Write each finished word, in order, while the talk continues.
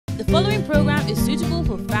The following program is suitable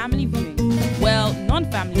for family viewing. Well,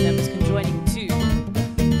 non-family members can join in too.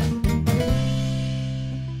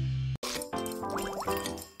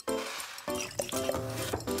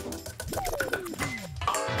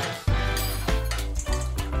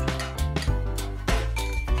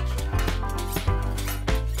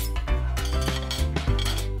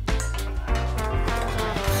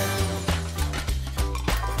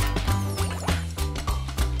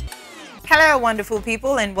 Hello wonderful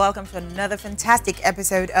people, and welcome to another fantastic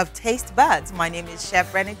episode of Taste Buds. My name is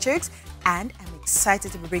Chef Renee and I'm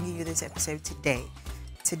excited to be bringing you this episode today.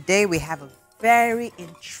 Today we have a very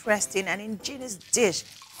interesting and ingenious dish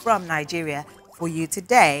from Nigeria for you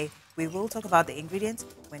today. We will talk about the ingredients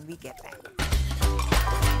when we get back.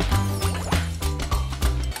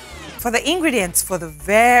 For the ingredients for the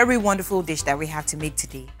very wonderful dish that we have to make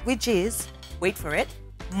today, which is, wait for it,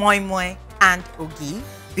 Moin Moin and Ogi,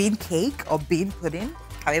 bean cake or bean pudding,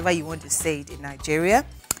 however you want to say it in Nigeria.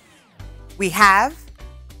 We have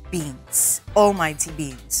beans, almighty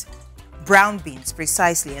beans, brown beans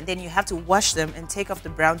precisely, and then you have to wash them and take off the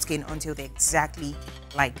brown skin until they're exactly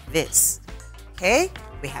like this. Okay,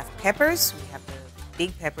 we have peppers. We have the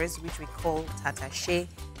big peppers, which we call tatashe,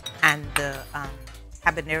 and the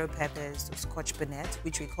habanero peppers, the scotch bonnet,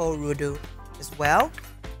 which we call rodo as well.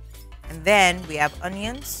 And then we have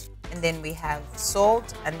onions, and then we have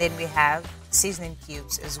salt, and then we have seasoning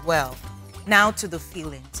cubes as well. Now to the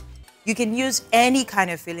fillings. You can use any kind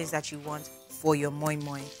of fillings that you want for your moin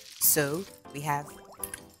moin. So we have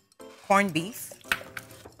corned beef,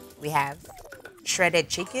 we have shredded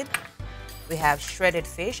chicken, we have shredded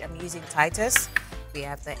fish. I'm using Titus. We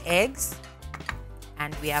have the eggs,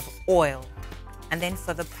 and we have oil. And then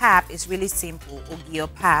for the pap, it's really simple, Ogi or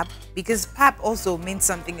pap, because pap also means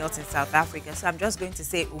something else in South Africa. So I'm just going to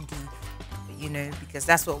say Ogi, you know, because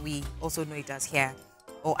that's what we also know it as here.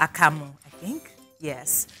 Or akamu, I think.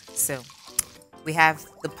 Yes. So we have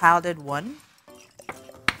the powdered one,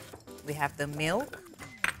 we have the milk,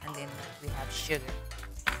 and then we have sugar.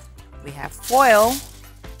 We have foil,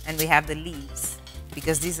 and we have the leaves,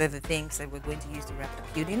 because these are the things that we're going to use to wrap the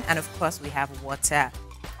pudding. And of course, we have water.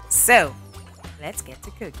 So let's get to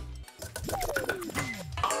cooking.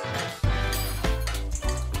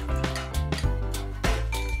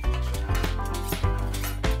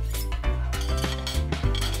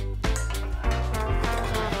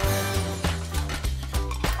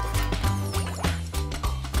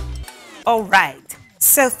 All right,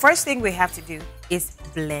 so first thing we have to do is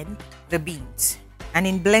blend the beans. And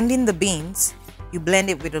in blending the beans, you blend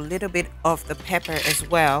it with a little bit of the pepper as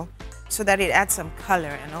well, so that it adds some color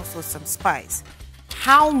and also some spice.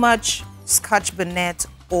 How much scotch bonnet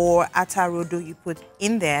or atarodo you put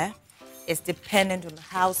in there is dependent on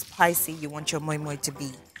how spicy you want your moi moi to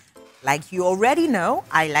be. Like you already know,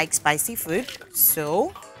 I like spicy food,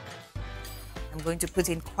 so I'm going to put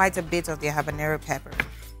in quite a bit of the habanero pepper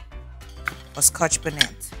or scotch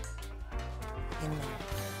bonnet in there.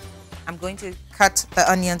 I'm going to cut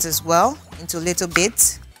the onions as well into little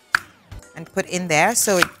bits and put in there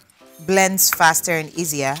so it blends faster and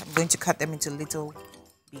easier. I'm going to cut them into little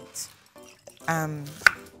bits. And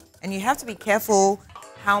you have to be careful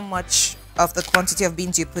how much of the quantity of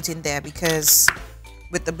beans you put in there, because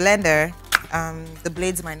with the blender, the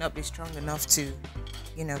blades might not be strong enough to,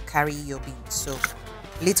 you know, carry your beans. So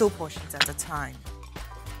little portions at a time.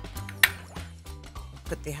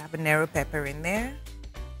 Put the habanero pepper in there.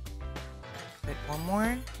 Put one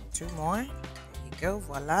more, two more. There you go,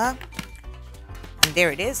 voila. And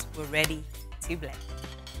there it is, we're ready to blend.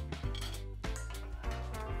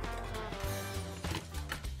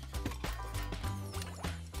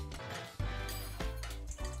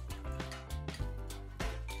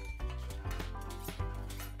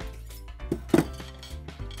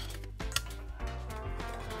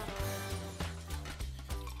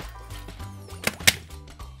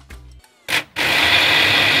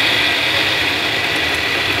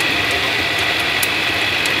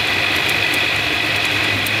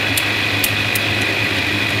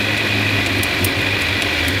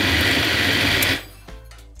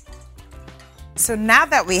 So now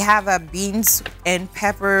that we have our beans and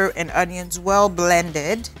pepper and onions well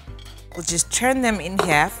blended, we'll just turn them in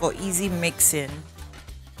here for easy mixing.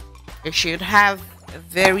 You should have a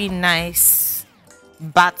very nice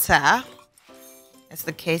batter, as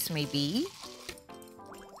the case may be.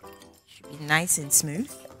 Should be nice and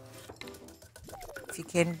smooth. If you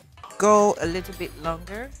can go a little bit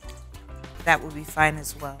longer, that will be fine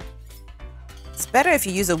as well. It's better if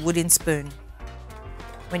you use a wooden spoon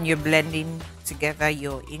when you're blending together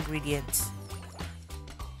your ingredients.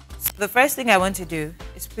 So the first thing I want to do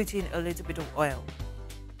is put in a little bit of oil.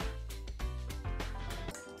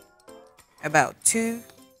 about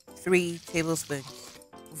 2-3 tablespoons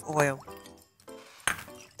of oil.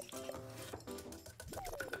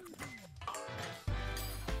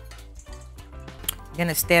 I'm going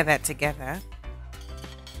to stir that together,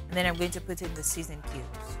 and then I'm going to put in the seasoning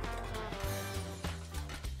cubes.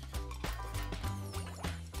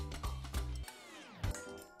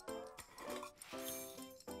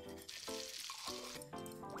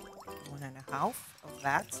 One and a half of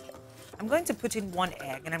that. I'm going to put in 1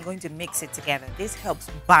 egg and I'm going to mix it together. This helps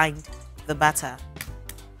bind the batter.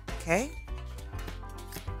 Okay?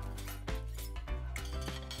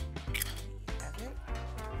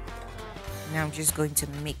 Now I'm just going to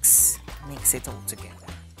mix it all together.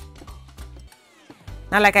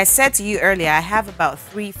 Now, like I said to you earlier, I have about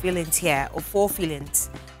 3 fillings here, or 4 fillings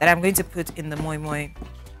that I'm going to put in the moi moi.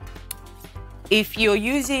 If you're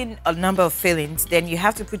using a number of fillings, then you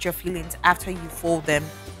have to put your fillings after you fold them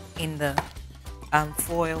in the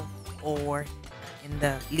foil or in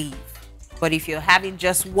the leaf. But if you're having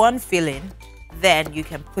just 1 filling, then you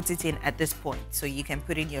can put it in at this point. So you can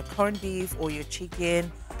put in your corned beef or your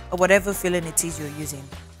chicken or whatever filling it is you're using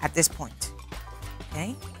at this point.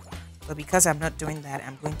 Okay? But because I'm not doing that,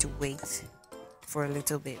 I'm going to wait for a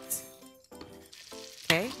little bit.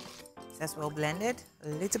 Okay? So that's well blended. A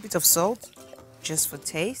little bit of salt just for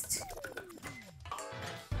taste.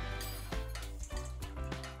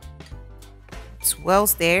 It's well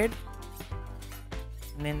stirred.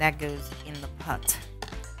 And then that goes in the pot.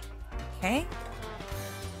 Okay?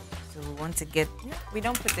 So we want to get, we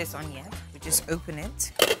don't put this on yet. We just open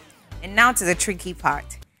it. And now to the tricky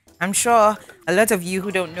part. I'm sure a lot of you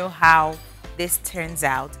who don't know how this turns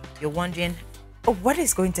out, you're wondering, oh, what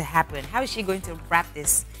is going to happen? How is she going to wrap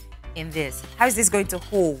this in this? How is this going to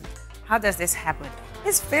hold? How does this happen?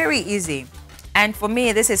 It's very easy. And for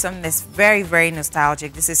me, this is something that's very, very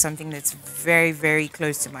nostalgic. This is something that's very, very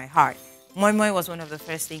close to my heart. Moi moi was one of the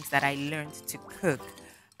first things that I learned to cook.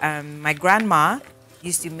 My grandma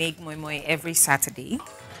used to make moi moi every Saturday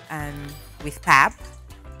with pap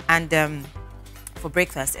and for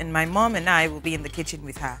breakfast. And my mom and I will be in the kitchen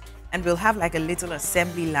with her. And we'll have like a little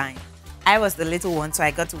assembly line. I was the little one, so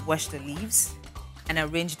I got to wash the leaves and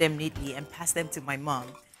arrange them neatly and pass them to my mom.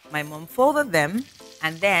 My mom folded them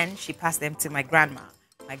and then she passed them to my grandma.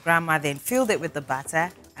 My grandma then filled it with the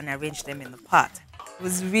batter and arranged them in the pot. It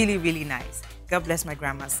was really, really nice. God bless my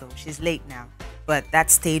grandma soul. She's late now, but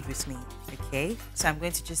that stayed with me, okay? So I'm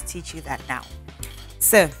going to just teach you that now.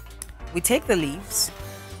 So we take the leaves,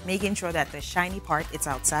 making sure that the shiny part is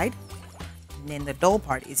outside and then the dull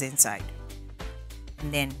part is inside.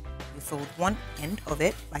 And then you fold one end of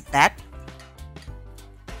it like that.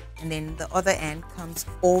 And then the other end comes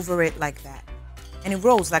over it like that. And it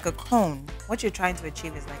rolls like a cone. What you're trying to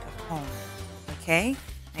achieve is like a cone, okay?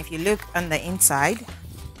 And if you look on the inside,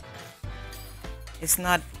 it's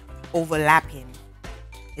not overlapping.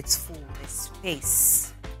 It's full, there's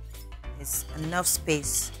space. There's enough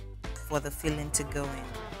space for the filling to go in.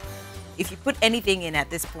 If you put anything in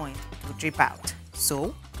at this point, it will drip out.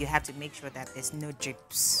 So you have to make sure that there's no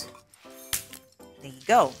drips. There you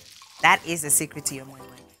go. That is the secret to your moi moi.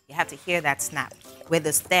 You have to hear that snap where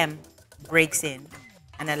the stem breaks in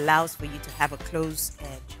and allows for you to have a closed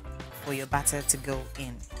edge for your batter to go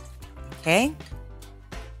in. Okay?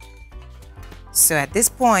 So at this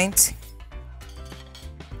point,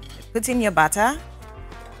 put in your batter,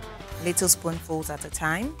 little spoonfuls at a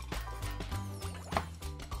time.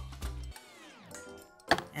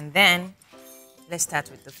 And then let's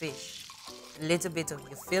start with the fish. A little bit of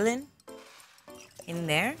your filling in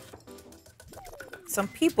there. Some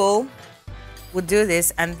people would do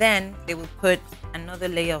this and then they would put another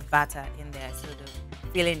layer of batter in there so the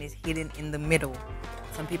filling is hidden in the middle.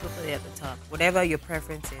 Some people put it at the top. Whatever your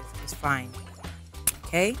preference is fine.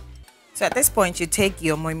 Okay? So at this point, you take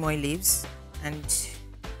your moi moi leaves and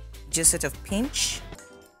just sort of pinch,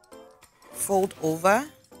 fold over,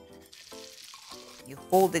 you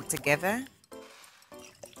fold it together,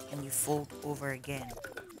 and you fold over again.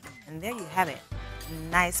 And there you have it.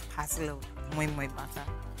 Nice parcel of moi moi batter.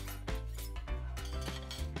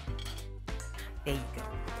 There you go.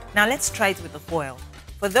 Now let's try it with the foil.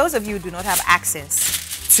 For those of you who do not have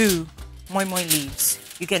access to moi moi leaves,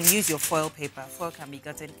 you can use your foil paper. Foil can be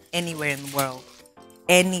gotten anywhere in the world.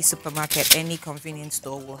 Any supermarket, any convenience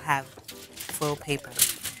store will have foil paper.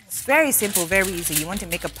 It's very simple, very easy. You want to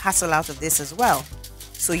make a parcel out of this as well.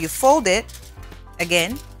 So you fold it,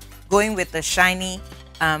 again, going with the shiny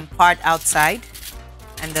part outside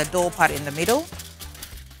and the dull part in the middle.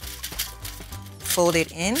 Fold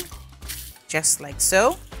it in, just like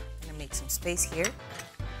so. I'm gonna make some space here.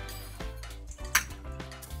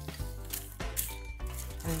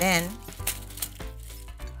 And then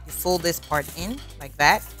fold this part in like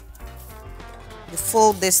that. You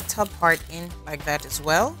fold this top part in like that as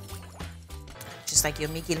well, just like you're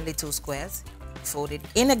making little squares. You fold it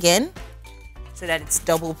in again so that it's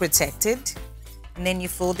double protected, and then you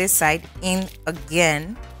fold this side in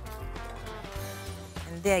again,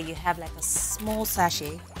 and there you have like a small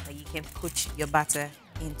sachet that you can put your batter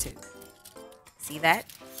into. See that?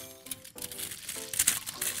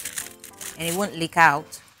 And it won't leak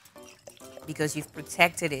out because you've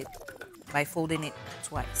protected it by folding it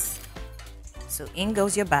twice. So in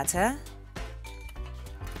goes your batter.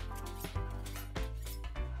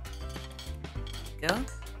 There you go.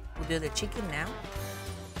 We'll do the chicken now.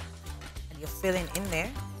 And you're filling in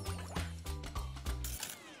there.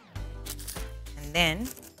 And then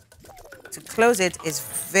to close it is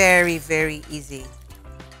very, very easy.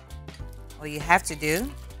 All you have to do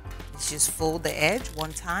is just fold the edge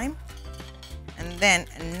one time, and then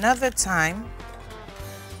another time,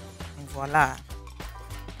 and voila,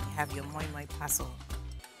 you have your moi moi parcel.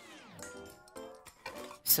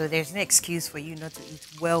 So there's no excuse for you not to eat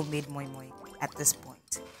well-made moi moi at this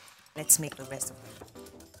point. Let's make the rest of it.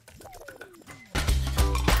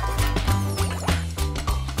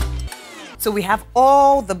 So we have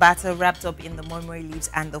all the batter wrapped up in the moi moi leaves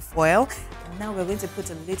and the foil. Now we're going to put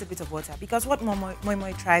a little bit of water, because what moi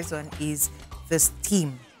moi thrives on is the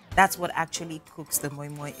steam. That's what actually cooks the moi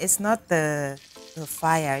moi. It's not the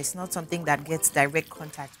fire. It's not something that gets direct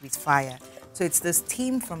contact with fire. So it's the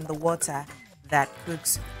steam from the water that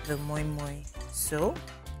cooks the moi moi. So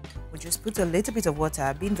we just put a little bit of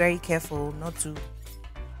water, being very careful not to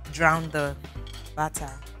drown the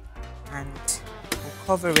batter, and we'll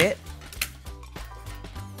cover it.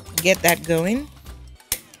 Get that going.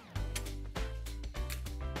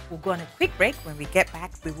 We'll go on a quick break. When we get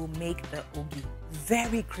back, we will make the ogi.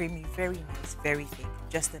 Very creamy, very nice, very thick,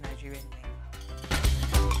 just the Nigerian way.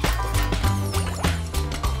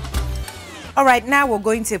 All right, now we're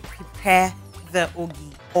going to prepare the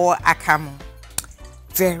ogi or akamu.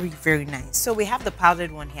 Very, very nice. So we have the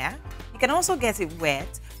powdered one here. You can also get it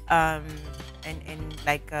wet, and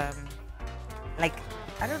like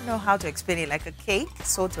I don't know how to explain it, like a cake,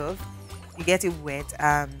 sort of. You get it wet,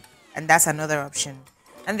 and that's another option.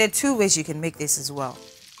 And there are two ways you can make this as well.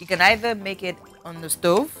 You can either make it on the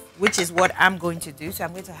stove, which is what I'm going to do. So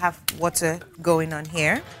I'm going to have water going on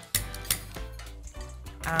here.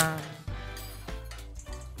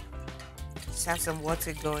 Just have some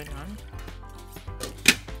water going on.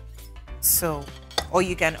 So, or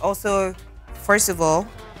you can also, first of all,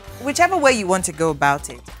 whichever way you want to go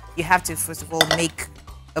about it, you have to first of all make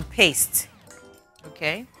a paste.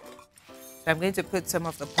 Okay, so I'm going to put some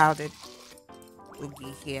of the powdered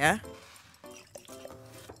ogi here,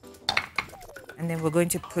 and then we're going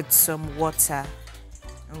to put some water,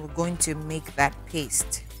 and we're going to make that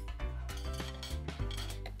paste.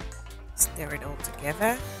 Stir it all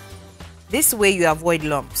together. This way you avoid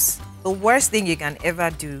lumps. The worst thing you can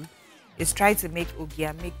ever do is try to make ogi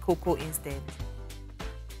and make cocoa instead.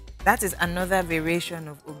 That is another variation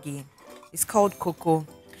of ogi. It's called cocoa,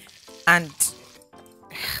 and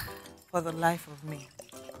for the life of me,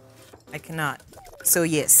 I cannot. So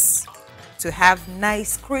yes, to have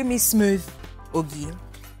nice, creamy, smooth ogi,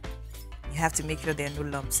 you have to make sure there are no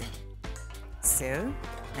lumps in. So,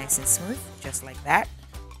 nice and smooth, just like that.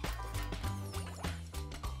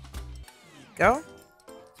 There you go.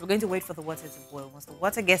 So we're going to wait for the water to boil. Once the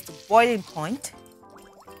water gets to boiling point,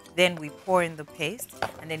 then we pour in the paste,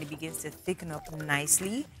 and then it begins to thicken up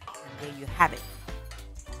nicely, and there you have it.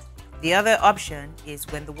 The other option is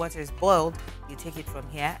when the water is boiled, you take it from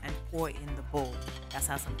here and pour in the bowl. That's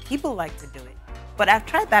how some people like to do it. But I've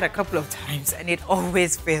tried that a couple of times and it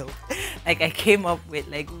always failed. Like I came up with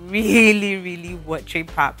like really, really watery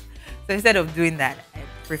pap. So instead of doing that, I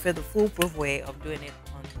prefer the foolproof way of doing it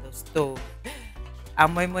on the stove. Our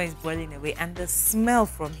moi moi is boiling away, and the smell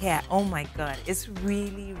from here, oh my god, it's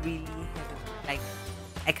really, really heavenly. Like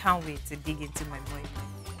I can't wait to dig into my moi moi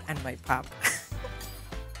and my pap.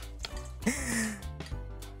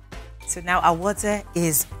 So now our water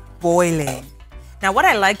is boiling. Now what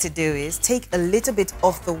I like to do is take a little bit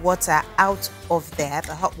of the water out of there,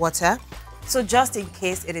 the hot water. So just in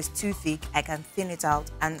case it is too thick, I can thin it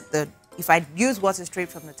out, and if I use water straight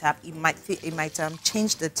from the tap, it might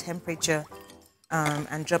change the temperature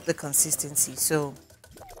and drop the consistency. So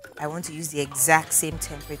I want to use the exact same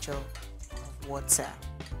temperature of water.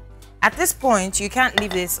 At this point, you can't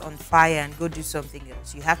leave this on fire and go do something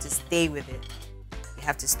else. You have to stay with it. You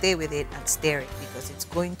have to stay with it and stir it, because it's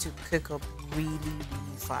going to cook up really,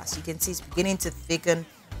 really fast. You can see it's beginning to thicken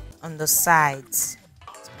on the sides.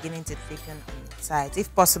 It's beginning to thicken on the sides.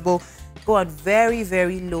 If possible, go on very,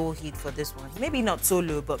 very low heat for this one. Maybe not so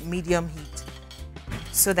low, but medium heat,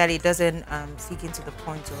 so that it doesn't thicken to the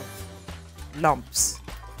point of lumps.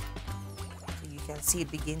 So you can see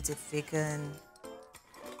it begin to thicken.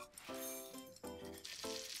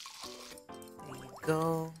 There you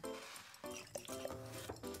go.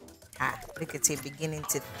 Look at it beginning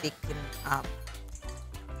to thicken up.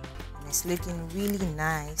 And it's looking really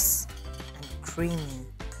nice and creamy.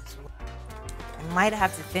 I might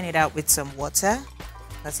have to thin it out with some water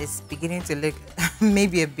because it's beginning to look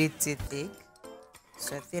maybe a bit too thick.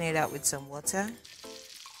 So thin it out with some water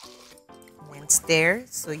and then stir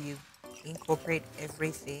so you incorporate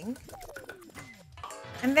everything.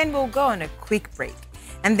 And then we'll go on a quick break.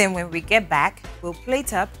 And then when we get back, we'll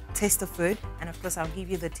plate up, taste the food, and of course I'll give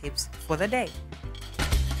you the tips for the day.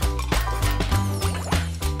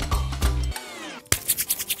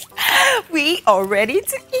 We are ready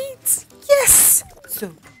to eat. Yes!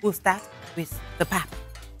 So we'll start with the pap.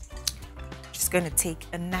 Just going to take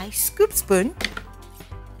a nice scoop spoon,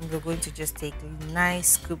 and we're going to just take nice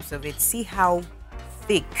scoops of it. See how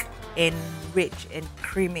thick and rich and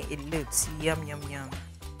creamy it looks. Yum, yum, yum.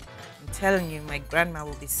 I'm telling you, my grandma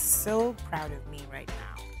will be so proud of me right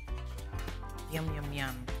now. Yum, yum,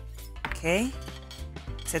 yum. Okay,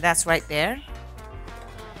 so that's right there.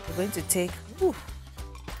 We're going to take, to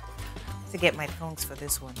get my tongs for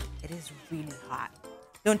this one. It is really hot.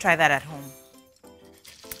 Don't try that at home.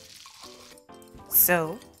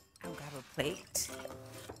 So I'll grab a plate.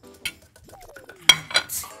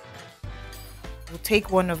 And we'll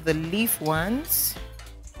take one of the leaf ones.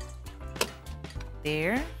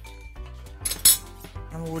 There.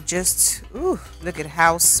 And we'll just, look at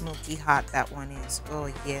how smoky hot that one is.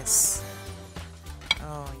 Oh, yes.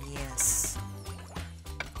 Oh, yes.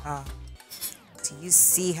 Do you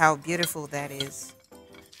see how beautiful that is?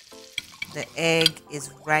 The egg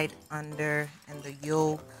is right under and the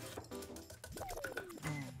yolk.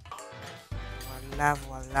 Voila,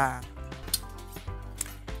 voila.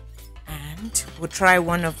 And we'll try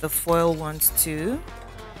one of the foil ones too.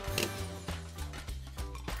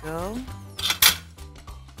 Go.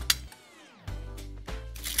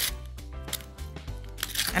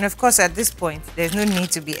 And of course, at this point, there's no need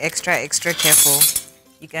to be extra careful.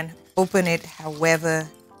 You can open it however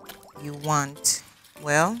you want.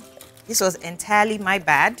 Well, this was entirely my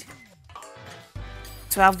bad.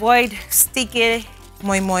 To avoid sticky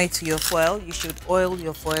moi moi to your foil, you should oil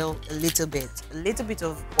your foil a little bit. A little bit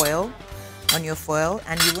of oil on your foil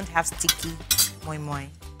and you won't have sticky moi moi.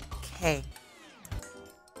 Okay.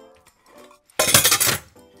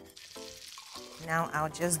 Now I'll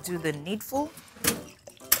just do the needful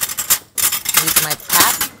with my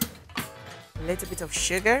pap, a little bit of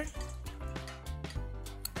sugar.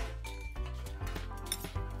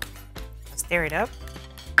 I'll stir it up.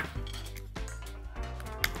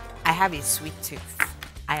 I have a sweet tooth.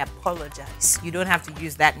 I apologize. You don't have to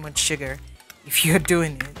use that much sugar if you're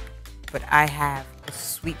doing it, but I have a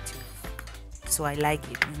sweet tooth, so I like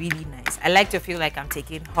it really nice. I like to feel like I'm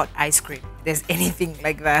taking hot ice cream. If there's anything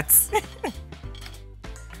like that.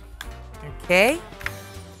 Okay,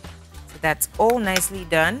 so that's all nicely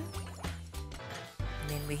done. And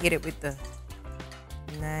then we hit it with the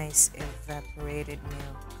nice evaporated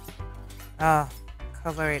milk.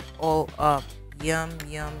 Cover it all up. Yum,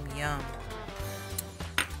 yum, yum.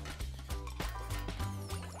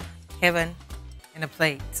 Heaven in a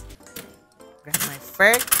plate. Grab my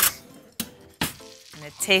fork and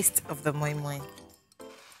a taste of the moi moi.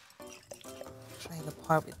 Try the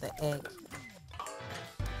part with the egg.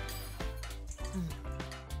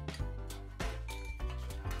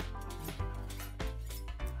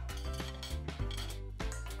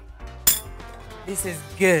 This is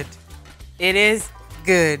good. It is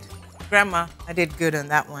good. Grandma, I did good on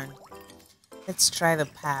that one. Let's try the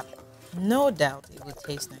pap. No doubt it will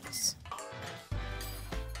taste nice.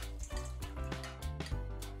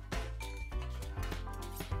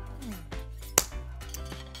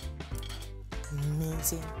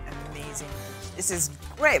 Amazing, amazing. This is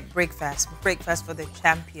great breakfast. Breakfast for the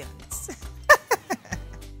champions.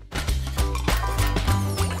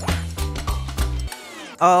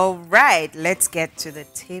 All right, let's get to the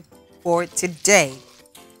tip for today.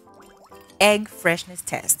 Egg freshness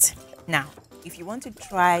test. Now, if you want to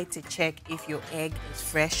try to check if your egg is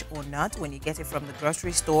fresh or not when you get it from the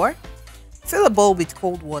grocery store, fill a bowl with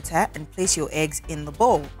cold water and place your eggs in the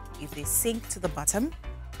bowl. If they sink to the bottom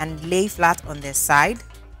and lay flat on their side,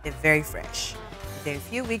 they're very fresh. If they're a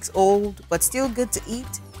few weeks old but still good to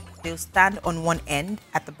eat, they'll stand on one end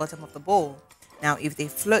at the bottom of the bowl. Now, if they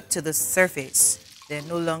float to the surface, they're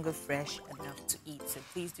no longer fresh enough to eat, so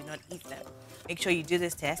please do not eat them. Make sure you do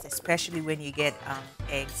this test, especially when you get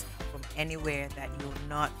eggs from anywhere that you're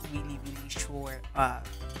not really sure of.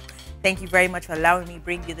 Thank you very much for allowing me to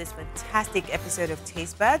bring you this fantastic episode of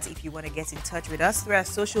Taste Buds. If you want to get in touch with us through our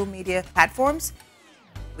social media platforms,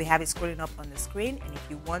 we have it scrolling up on the screen. And if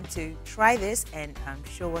you want to try this and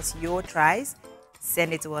show us your tries,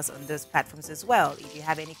 send it to us on those platforms as well. If you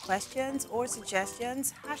have any questions or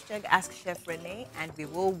suggestions, hashtag Ask Chef Renee, and we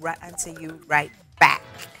will answer you right back.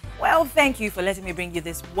 Well, thank you for letting me bring you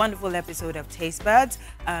this wonderful episode of Taste Buds.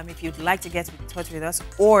 If you'd like to get in touch with us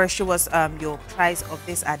or show us your tries of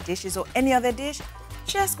this dishes or any other dish,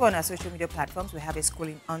 just go on our social media platforms. We have it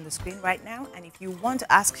scrolling on the screen right now. And if you want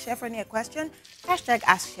to ask Chef Renee a question, hashtag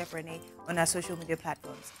Ask Chef Renee on our social media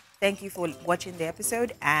platforms. Thank you for watching the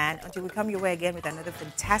episode. And until we come your way again with another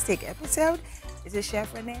fantastic episode, this is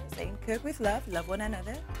Chef Renee saying cook with love, love one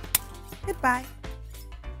another. Goodbye.